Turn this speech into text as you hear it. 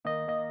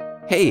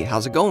Hey,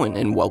 how's it going?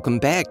 And welcome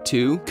back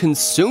to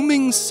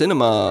Consuming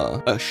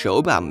Cinema, a show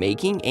about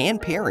making and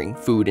pairing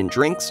food and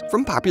drinks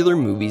from popular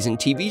movies and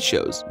TV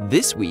shows.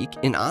 This week,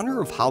 in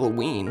honor of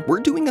Halloween, we're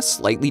doing a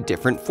slightly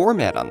different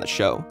format on the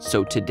show.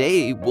 So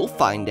today, we'll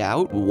find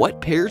out what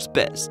pairs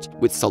best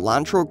with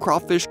Cilantro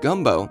Crawfish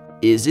Gumbo.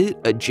 Is it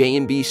a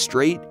J&B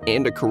Straight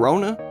and a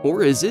Corona,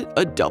 or is it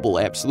a double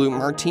Absolut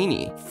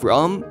Martini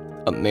from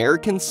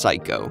American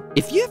Psycho?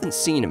 If you haven't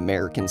seen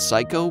American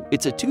Psycho,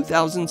 it's a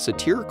 2000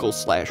 satirical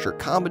slasher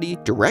comedy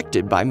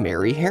directed by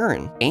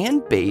Harron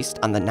and based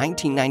on the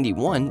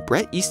 1991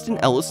 Bret Easton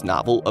Ellis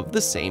novel of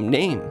the same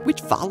name, which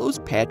follows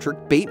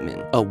Patrick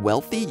Bateman, a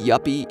wealthy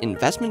yuppie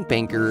investment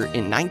banker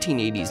in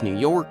 1980s New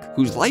York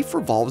whose life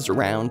revolves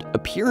around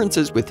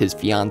appearances with his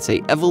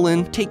fiancée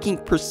Evelyn, taking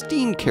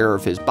pristine care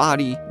of his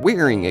body,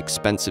 wearing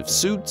expensive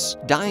suits,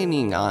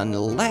 dining on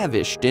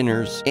lavish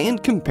dinners,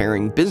 and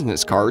comparing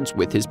business cards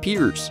with his peers.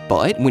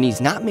 But when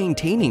he's not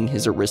maintaining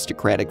his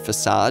aristocratic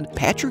facade,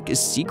 Patrick is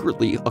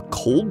secretly a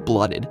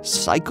cold-blooded,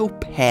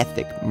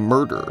 psychopathic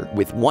murderer,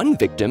 with one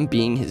victim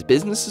being his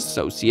business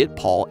associate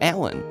Paul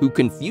Allen, who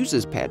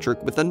confuses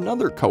Patrick with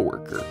another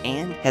coworker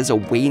and has a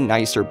way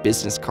nicer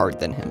business card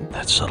than him.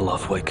 That subtle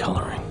off-white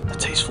coloring, the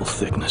tasteful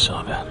thickness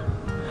of it.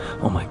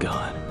 Oh my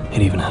god.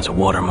 It even has a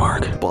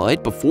watermark.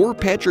 But before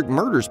Patrick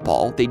murders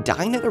Paul, they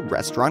dine at a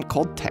restaurant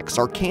called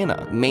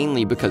Texarkana,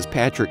 mainly because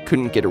Patrick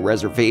couldn't get a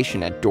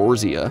reservation at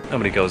Dorsia.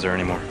 Nobody goes there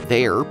anymore.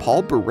 There,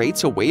 Paul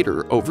berates a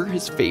waiter over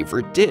his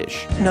favorite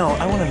dish. No,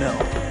 I want to know.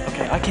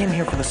 Okay, I came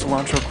here for the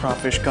Cilantro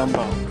Crawfish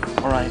Gumbo,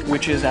 alright?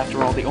 Which is,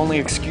 after all, the only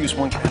excuse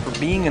one can have for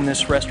being in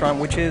this restaurant,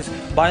 which is,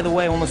 by the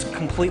way, almost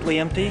completely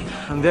empty.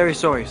 I'm very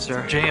sorry,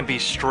 sir. J&B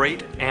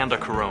Straight and a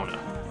Corona.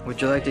 Would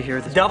you like to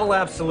hear the... Double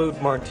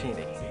Absolut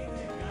Martini.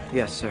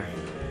 Yes, sir.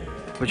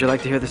 Would you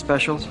like to hear the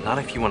specials? Not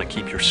if you want to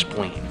keep your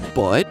spleen.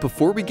 But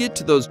before we get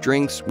to those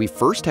drinks, we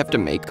first have to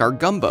make our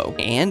gumbo.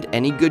 And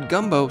any good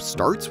gumbo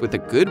starts with a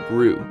good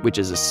roux, which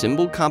is a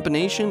simple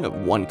combination of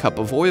 1 cup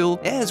of oil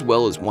as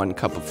well as 1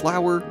 cup of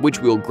flour, which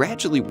we'll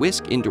gradually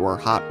whisk into our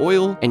hot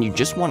oil, and you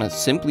just want to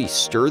simply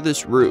stir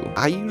this roux.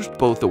 I used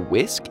both a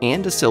whisk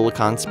and a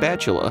silicone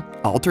spatula,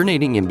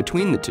 alternating in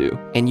between the two.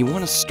 And you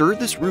want to stir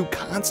this roux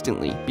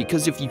constantly,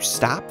 because if you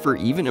stop for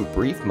even a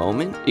brief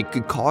moment, it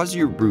could cause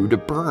your roux to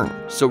burn.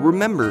 So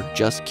remember,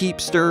 just keep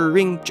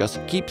stirring,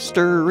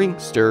 stirring,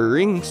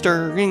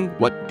 stirring.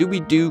 What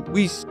do?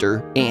 We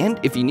stir. And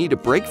if you need a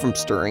break from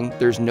stirring,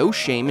 there's no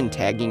shame in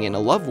tagging in a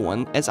loved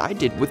one, as I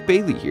did with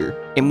Bailey here.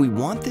 And we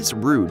want this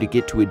roux to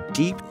get to a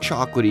deep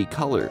chocolatey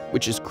color,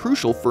 which is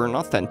crucial for an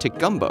authentic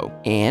gumbo.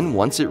 And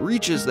once it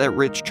reaches that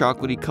rich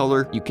chocolatey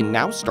color, you can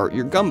now start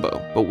your gumbo.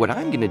 But what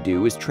I'm gonna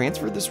do is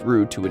transfer this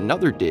roux to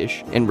another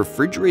dish and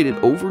refrigerate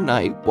it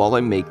overnight while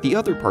I make the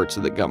other parts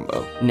of the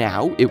gumbo.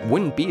 Now, it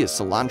wouldn't be a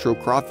cilantro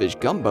crawfish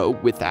gumbo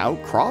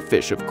without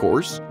crawfish, of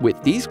course,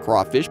 with these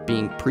crawfish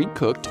being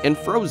pre-cooked and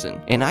frozen.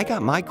 And I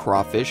got my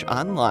crawfish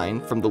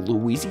online from the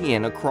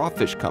Louisiana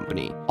Crawfish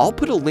Company. I'll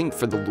put a link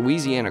for the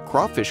Louisiana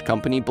Crawfish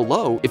Company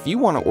below if you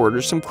want to order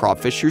some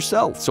crawfish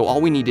yourself. So all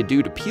we need to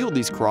do to peel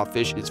these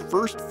crawfish is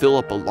first fill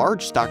up a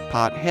large stock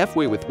pot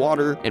halfway with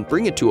water and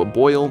bring it to a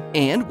boil.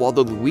 And while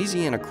the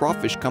Louisiana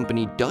Crawfish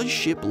Company does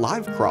ship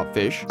live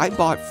crawfish, I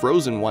bought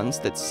frozen ones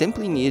that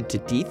simply needed to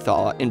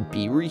de-thaw and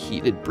be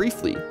reheated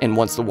briefly. And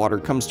once the water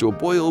comes to a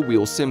boil, we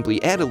will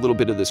simply add a little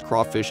bit of this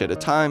crawfish at a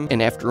time,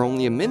 and after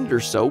only a minute or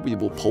so, we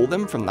will pull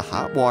them from the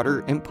hot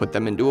water and put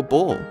them into a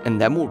bowl.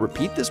 And then we'll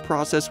repeat this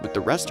process with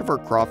the rest of our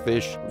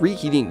crawfish,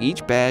 reheating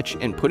each batch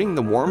and putting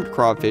the warmed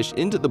crawfish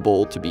into the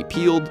bowl to be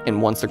peeled.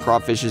 And once the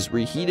crawfish is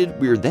reheated,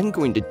 we are then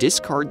going to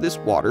discard this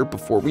water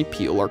before we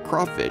peel our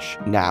crawfish.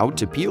 Now,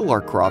 to peel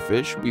our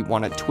crawfish, we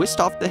want to twist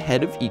off the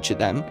head of each of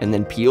them and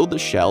then peel the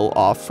shell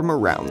off from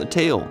around the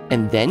tail.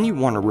 And then you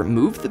want to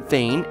remove the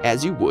vein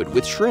as you would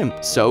with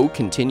shrimp. So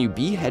continue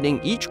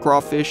beheading each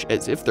crawfish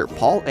as if they're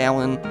Paul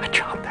Allen. I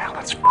chopped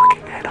Alan's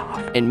fucking head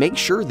off. And make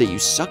sure that you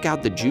suck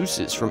out the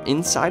juices from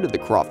inside of the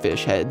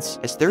crawfish heads,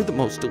 as they're the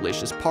most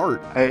delicious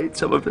part. I ate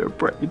some of their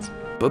brains.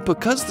 But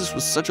because this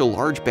was such a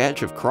large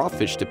batch of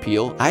crawfish to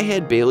peel, I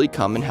had Bailey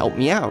come and help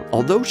me out,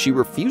 although she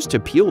refused to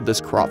peel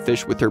this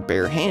crawfish with her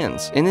bare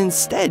hands, and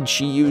instead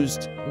she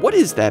used... What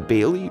is that,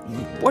 Bailey?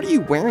 What are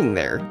you wearing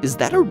there? Is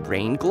that a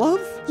rain glove?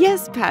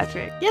 Yes,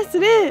 Patrick. Yes,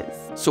 it is.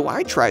 So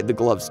I tried the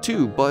gloves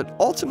too, but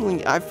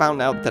ultimately I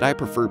found out that I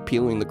preferred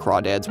peeling the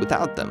crawdads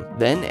without them.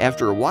 Then,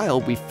 after a while,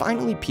 we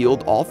finally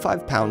peeled all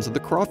 5 pounds of the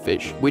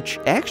crawfish, which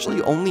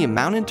actually only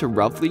amounted to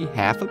roughly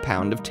half a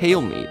pound of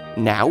tail meat.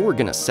 Now we're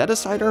gonna set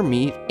aside our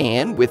meat,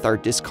 and with our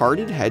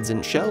discarded heads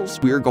and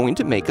shells, we are going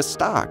to make a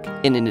stock.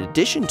 And in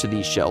addition to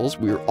these shells,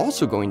 we are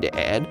also going to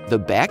add the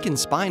back and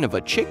spine of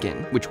a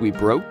chicken, which we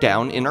broke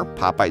down in in our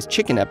Popeye's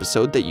chicken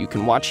episode that you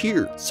can watch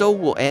here. So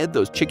we'll add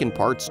those chicken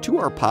parts to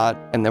our pot,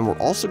 and then we're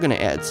also going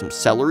to add some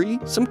celery,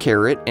 some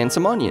carrot, and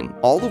some onion,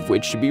 all of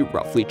which should be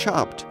roughly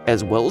chopped,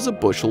 as well as a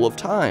bushel of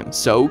thyme.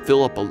 So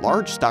fill up a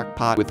large stock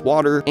pot with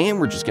water, and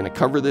we're just going to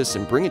cover this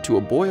and bring it to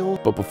a boil.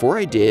 But before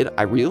I did,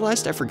 I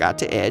realized I forgot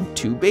to add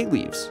 2 bay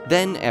leaves.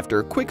 Then, after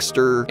a quick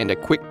stir and a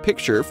quick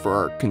picture for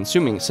our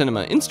Consuming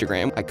Cinema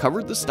Instagram, I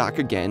covered the stock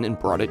again and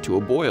brought it to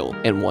a boil.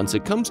 And once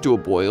it comes to a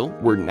boil,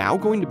 we're now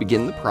going to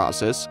begin the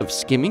process of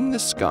skimming the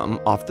scum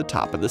off the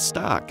top of the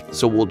stock.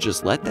 So we'll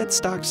just let that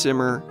stock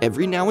simmer,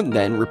 every now and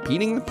then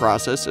repeating the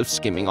process of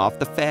skimming off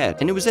the fat.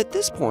 And it was at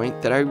this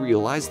point that I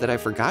realized that I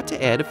forgot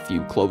to add a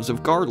few cloves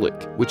of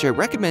garlic, which I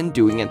recommend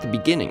doing at the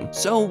beginning.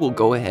 So we'll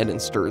go ahead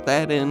and stir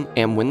that in,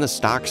 and when the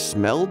stock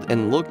smelled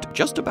and looked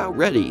just about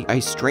ready, I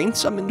strained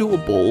some into a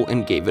bowl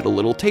and gave it a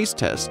little taste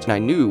test. And I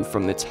knew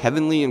from its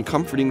heavenly and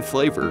comforting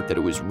flavor that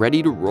it was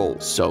ready to roll.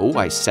 So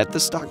I set the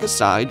stock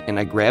aside and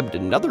I grabbed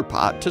another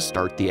pot to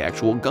start the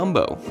actual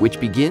gumbo, which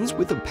begins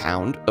with a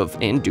pound of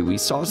andouille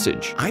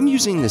sausage. I'm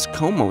using this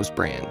Como's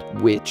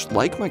brand, which,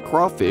 like my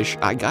crawfish,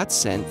 I got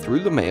sent through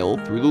the mail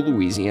through the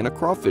Louisiana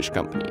Crawfish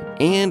Company.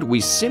 And we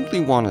simply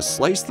want to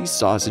slice these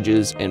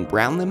sausages and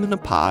brown them in a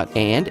pot,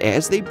 and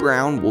as they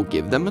brown, we'll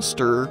give them a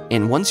stir.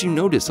 And once you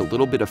notice a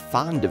little bit of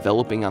fond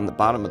developing on the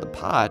bottom of the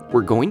pot,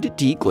 we're going to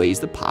deglaze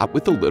the pot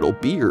with a little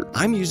beer.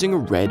 I'm using a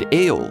red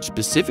ale,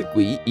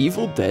 specifically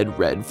Evil Dead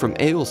Red from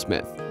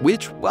AleSmith,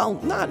 which, while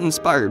not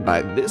inspired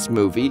by this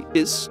movie,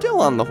 is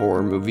still on the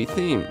horror movie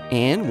theme.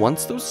 And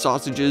once those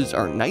sausages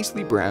are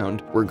nicely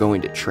browned, we're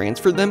going to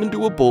transfer them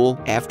into a bowl,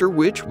 after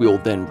which we'll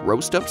then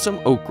roast up some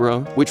okra,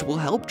 which will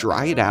help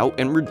dry it out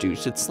and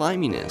reduce its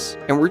sliminess.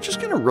 And we're just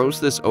going to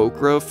roast this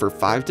okra for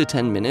 5 to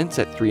 10 minutes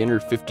at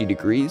 350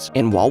 degrees,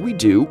 and while we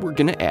do, we're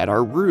going to add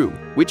our roux,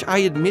 which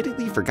I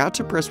admittedly forgot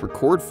to press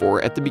record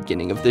for at the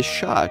beginning of this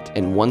shot.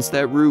 And once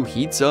that roux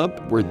heats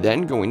up, we're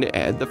then going to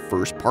add the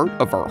first part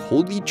of our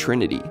holy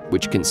trinity,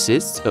 which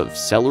consists of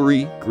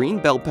celery, green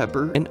bell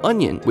pepper, and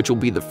onion, which will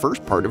be the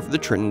first part of the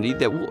trinity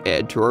that we'll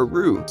add to our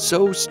roux.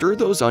 So stir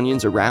those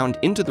onions around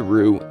into the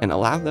roux and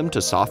allow them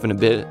to soften a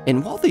bit.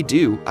 And while they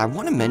do, I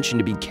want to mention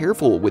to be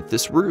careful with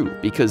this roux,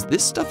 because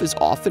this stuff is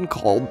often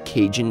called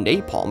Cajun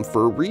napalm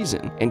for a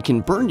reason, and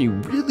can burn you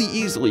really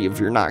easily if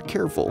you're not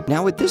careful.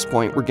 Now at this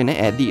point, we're going to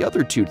add the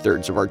other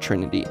 2/3 of our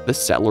trinity, the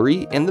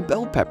celery and the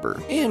bell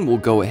pepper, and we'll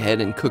go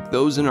ahead and cook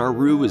those in our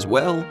roux as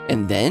well.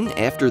 And then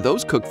after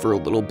those cook for a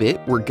little bit,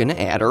 we're going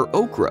to add our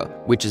okra,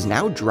 which is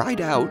now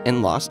dried out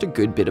and lost a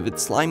good bit of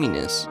its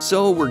sliminess.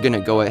 So we're going to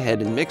go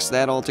ahead and mix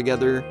that all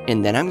together,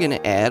 and then I'm going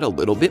to add a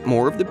little bit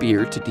more of the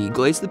beer to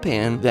deglaze the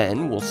pan.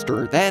 Then we'll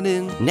stir that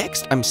in.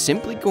 Next, I'm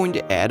simply going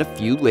to add a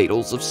few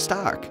ladles of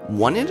stock,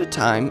 one at a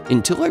time,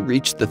 until I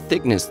reach the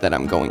thickness that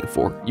I'm going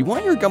for. You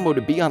want your gumbo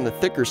to be on the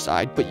thicker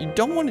side, but you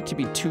don't want it to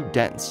be too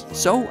dense.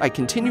 So I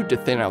continued to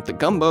thin out the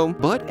gumbo,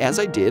 but as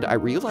I did, I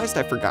realized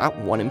I forgot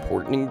one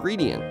important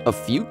ingredient: a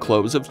few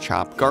cloves of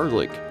chopped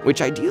garlic,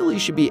 which ideally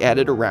should be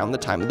added around the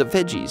time of the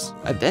veggies.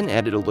 I then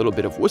added a little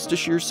bit of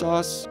Worcestershire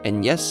sauce,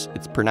 and yes,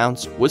 it's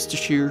pronounced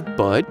Worcestershire,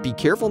 but be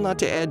careful not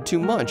to add too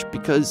much,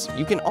 because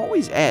you can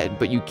always add,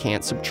 but you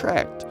can't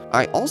subtract.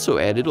 I also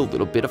added a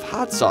little bit of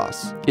hot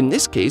sauce. In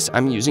this case,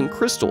 I'm using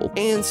Crystal,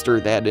 and stir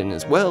that in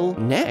as well.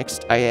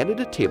 Next, I added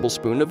a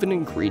tablespoon of an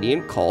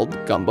ingredient called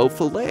gumbo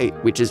filet,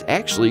 which is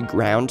actually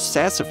ground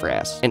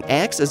sassafras, and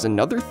acts as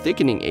another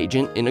thickening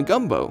agent in a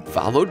gumbo,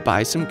 followed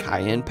by some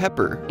cayenne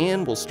pepper,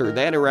 and we'll stir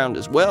that around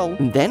as well.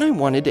 And then I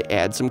wanted to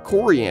add some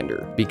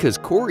coriander, because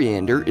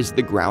coriander is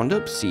the ground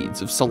up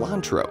seeds of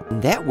cilantro.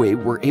 And that way,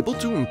 we're able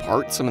to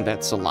impart some of that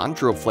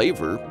cilantro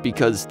flavor,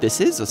 because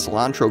this is a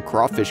cilantro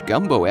crawfish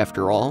gumbo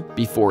after all,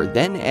 before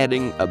then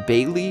adding a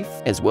bay leaf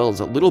as well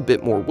as a little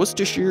bit more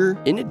Worcestershire,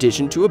 in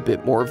addition to a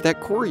bit more of that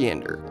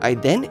coriander. I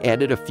then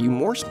added a few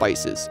more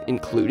spices,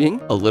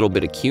 including a little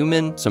bit of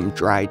cumin, some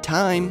dry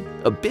thyme,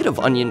 a bit of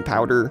onion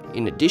powder,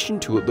 in addition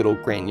to a little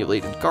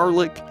granulated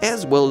garlic,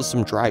 as well as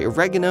some dry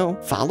oregano,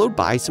 followed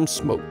by some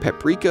smoked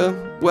paprika,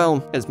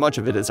 well, as much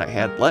of it as I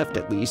had left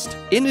at least,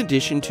 in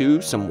addition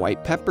to some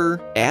white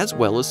pepper, as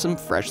well as some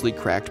freshly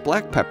cracked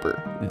black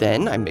pepper.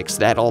 Then I mixed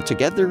that all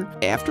together,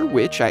 after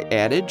which I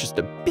added just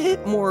a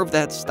bit more of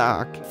that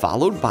stock,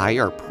 followed by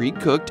our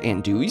pre-cooked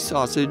andouille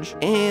sausage,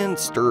 and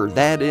stirred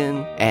that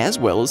in, as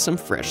well as some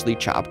freshly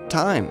chopped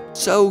thyme.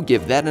 So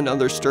give that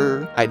another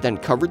stir. I then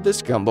covered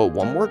this gumbo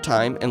one more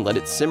time and let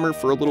it simmer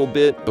for a little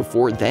bit,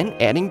 before then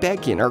adding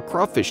back in our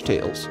crawfish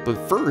tails.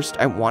 But first,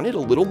 I wanted a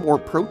little more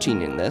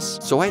protein in this,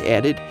 so I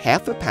added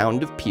half a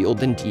pound of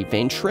peeled and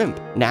deveined shrimp.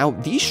 Now,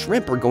 these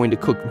shrimp are going to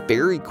cook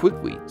very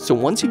quickly, so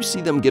once you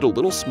see them get a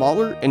little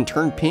smaller and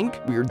turn pink,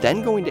 we are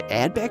then going to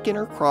add back in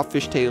our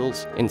crawfish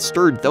tails, and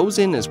stirred those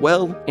in as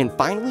well. And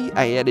finally,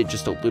 I added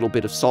just a little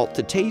bit of salt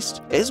to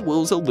taste, as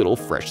well as a little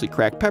freshly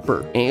cracked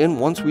pepper. And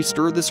once we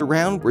stir this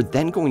around, we're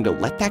then going to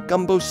let that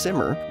gumbo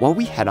simmer while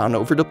we head on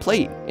over to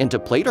plate. And to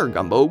plate our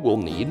gumbo, we'll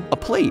need a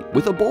plate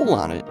with a bowl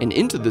on it. And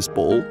into this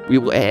bowl, we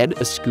will add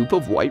a scoop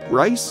of white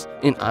rice,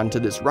 and onto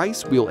this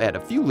rice, we'll add a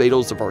few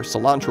ladles of our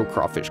cilantro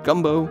crawfish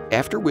gumbo,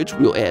 after which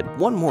we'll add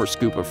one more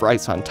scoop of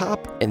rice on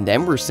top, and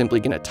then we're simply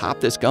going to top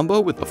this gumbo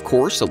with, of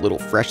course, a little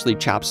freshly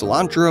chopped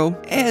cilantro,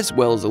 as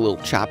well as a little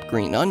chopped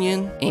green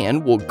onion,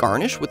 and we'll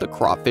garnish with a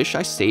crawfish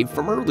I saved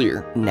from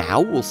earlier.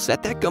 Now we'll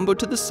set that gumbo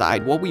to the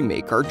side while we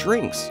make our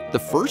drinks, the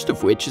first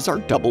of which is our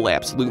double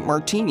Absolut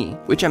Martini,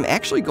 which I'm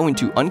actually going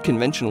to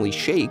unconventionally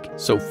shake.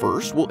 So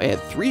first, we'll add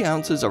 3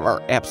 ounces of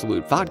our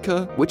Absolut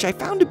vodka, which I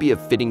found to be a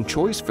fitting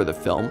choice for the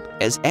film,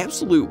 as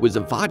Absolut was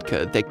a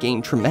vodka that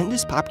gained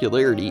tremendous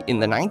popularity in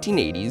the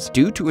 1980s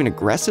due to an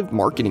aggressive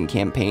marketing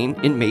campaign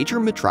in major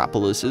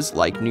metropolises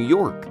like New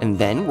York. And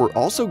then we're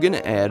also going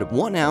to add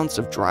 1 ounce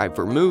of dry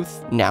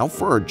vermouth. Now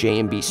for our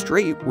J&B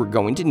straight, we're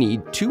going to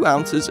need 2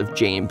 ounces of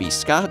J&B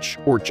Scotch,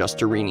 or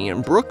Justerini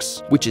and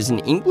Brooks, which is an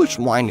English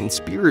wine and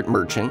spirit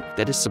merchant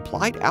that has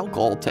supplied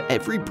alcohol to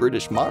every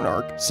British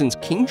monarch since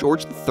King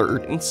George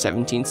III in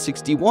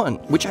 1761,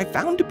 which I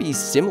found to be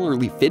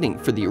similarly fitting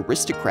for the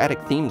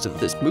aristocratic themes of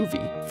this movie.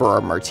 For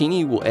our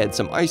martini, we'll add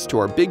some ice to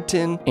our big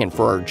tin, and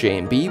for our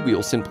J&B,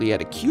 we'll simply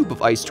add a cube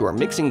of ice to our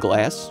mixing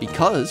glass,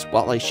 because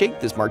while I shake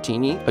this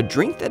martini, a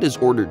drink that is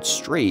ordered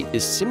straight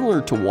is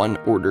similar to one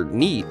ordered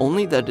neat,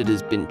 only that it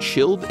has been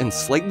chilled and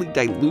slightly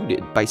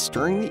diluted by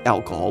stirring the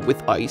alcohol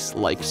with ice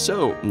like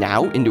so.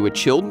 Now, into a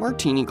chilled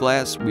martini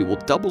glass, we will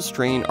double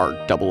strain our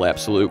double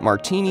Absolut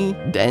Martini,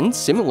 then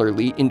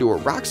similarly into a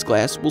rocks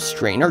glass, we'll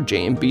strain our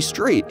J&B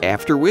straight,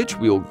 after which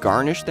we will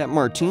garnish that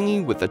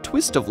martini with a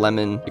twist of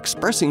lemon,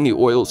 expressing the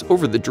oils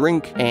over the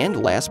drink,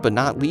 and last but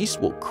not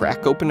least, we'll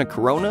crack open a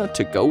Corona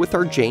to go with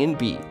our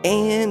J&B.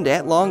 And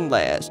at long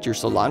last, your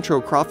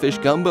cilantro crawfish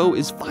gumbo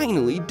is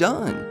finally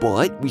done.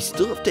 But we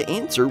still have to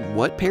answer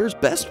what pairs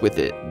best with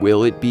it.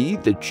 Will it be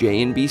the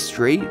J&B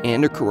straight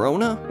and a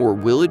Corona, or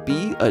will it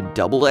be a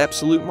double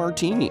Absolut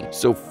Martini?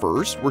 So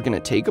first, we're gonna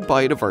take a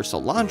bite of our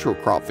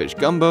cilantro crawfish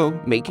gumbo,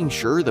 making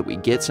sure that we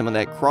get some of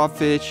that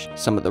crawfish,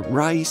 some of the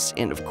rice,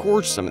 and of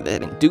course some of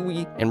that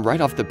andouille. And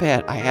right off the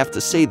bat, I have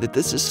to say that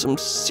this is some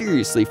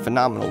seriously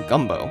phenomenal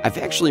gumbo. I've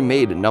actually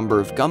made a number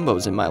of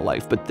gumbos in my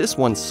life, but this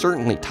one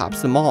certainly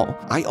tops them all.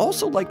 I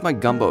also like my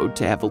gumbo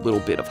to have a little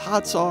bit of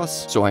hot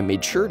sauce, so I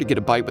made sure to get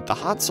a bite with the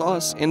hot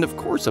sauce, and of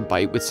course a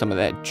bite with some of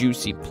that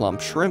juicy plump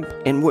shrimp.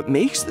 And what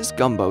makes this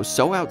gumbo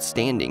so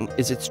outstanding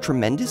is its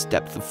tremendous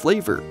depth of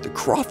flavor. The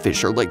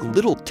crawfish are like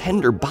little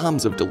tender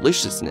bombs of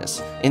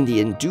deliciousness, and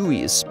the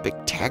andouille is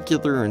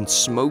spectacular and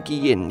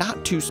smoky and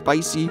not too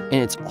spicy, and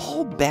it's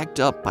all backed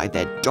up by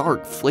that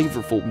dark,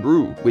 flavorful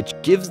roux, which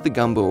gives the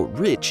gumbo a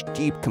rich,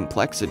 deep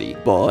complexity.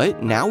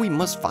 But now we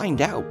must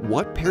find out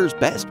what pairs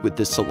best with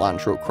this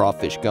cilantro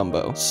crawfish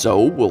gumbo.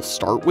 So we'll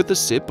start with a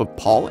sip of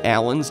Paul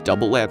Allen's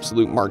double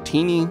Absolut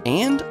Martini,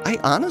 and I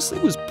honestly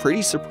was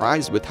pretty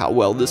surprised with how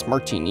well this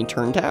martini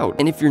turned out.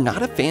 And if you're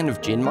not a fan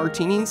of gin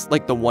martinis,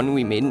 like the one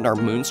we made in our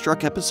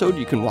Moonstruck episode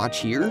you can watch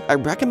here, I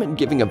recommend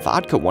giving a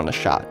vodka one a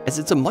shot, as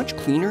it's a much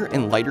cleaner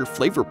and lighter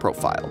flavor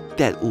profile.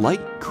 That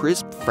light,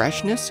 crisp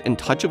freshness and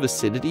touch of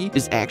acidity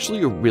is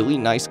actually a really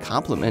nice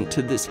complement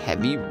to this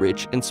heavy,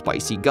 rich, and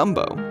spicy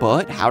gumbo.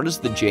 But how does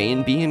the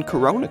J&B and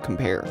Corona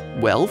compare?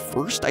 Well,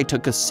 first I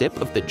took a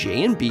sip of the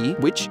J&B,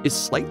 which is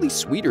slightly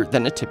sweeter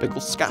than a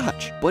typical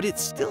scotch, but it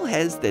still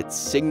has that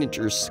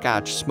signature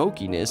scotch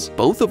smokiness,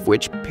 both of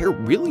which pair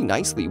really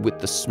nicely with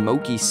the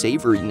smoky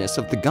savoriness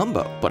of the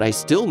gumbo. But I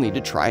still need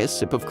to try a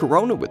sip of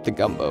Corona with the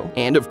gumbo.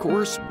 And of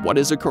course, what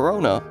is a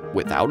Corona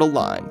without a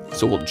lime?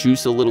 So we'll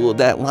juice a little of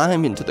that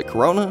lime into the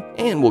Corona,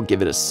 and we'll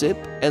give it a sip,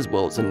 as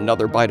well as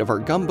another bite of our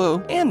gumbo,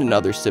 and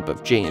another sip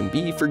of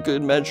J&B for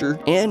good measure.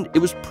 And it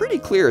was pretty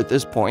clear at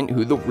this point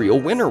who the real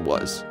winner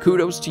was.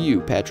 Kudos to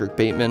you, Patrick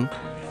Bateman.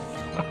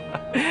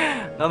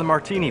 Another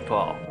martini,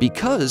 Paul.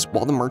 Because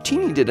while the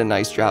martini did a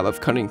nice job of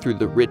cutting through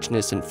the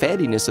richness and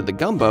fattiness of the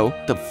gumbo,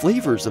 the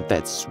flavors of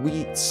that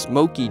sweet,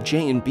 smoky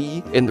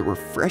J&B and the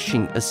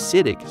refreshing,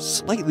 acidic,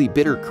 slightly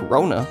bitter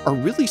Corona are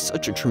really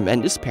such a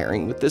tremendous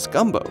pairing with this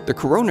gumbo. The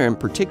Corona in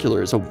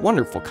particular is a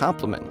wonderful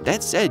complement.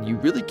 That said, you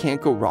really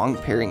can't go wrong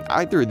pairing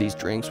either of these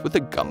drinks with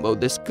a gumbo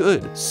this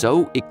good.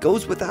 So it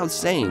goes without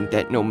saying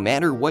that no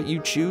matter what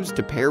you choose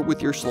to pair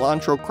with your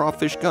cilantro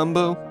crawfish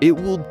gumbo, it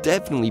will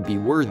definitely be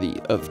worthy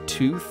of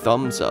 2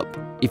 thumbs up.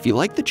 If you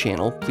like the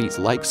channel, please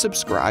like,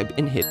 subscribe,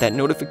 and hit that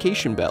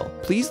notification bell.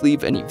 Please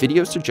leave any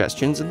video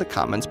suggestions in the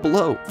comments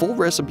below. Full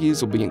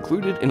recipes will be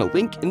included in a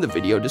link in the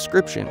video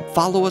description.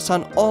 Follow us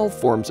on all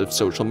forms of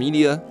social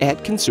media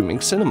at Consuming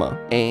Cinema.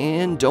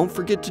 And don't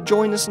forget to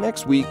join us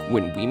next week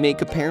when we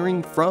make a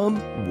pairing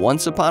from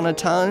Once Upon a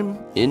Time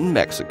in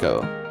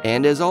Mexico.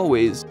 And as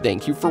always,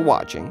 thank you for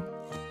watching.